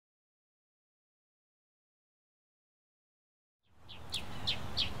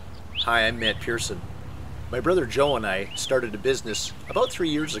Hi, I'm Matt Pearson. My brother Joe and I started a business about 3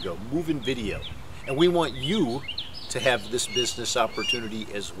 years ago, MOOvin Video, and we want you to have this business opportunity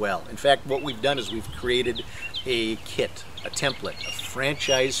as well. In fact, what we've done is we've created a kit, a template, a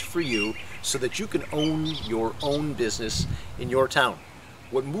franchise for you so that you can own your own business in your town.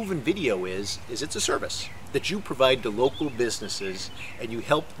 What MOOvin Video is it's a service that you provide to local businesses and you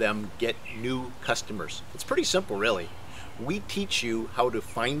help them get new customers. It's pretty simple, really. We teach you how to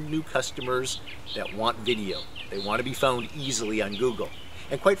find new customers that want video. They want to be found easily on Google.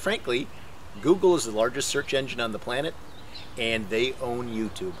 And quite frankly, Google is the largest search engine on the planet and they own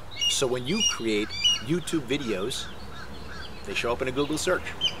YouTube. So when you create YouTube videos, they show up in a Google search.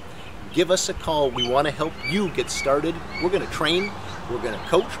 Give us a call. We want to help you get started. We're going to train, we're going to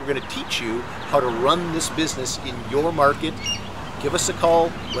coach, we're going to teach you how to run this business in your market. Give us a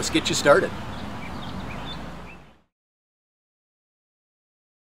call. Let's get you started.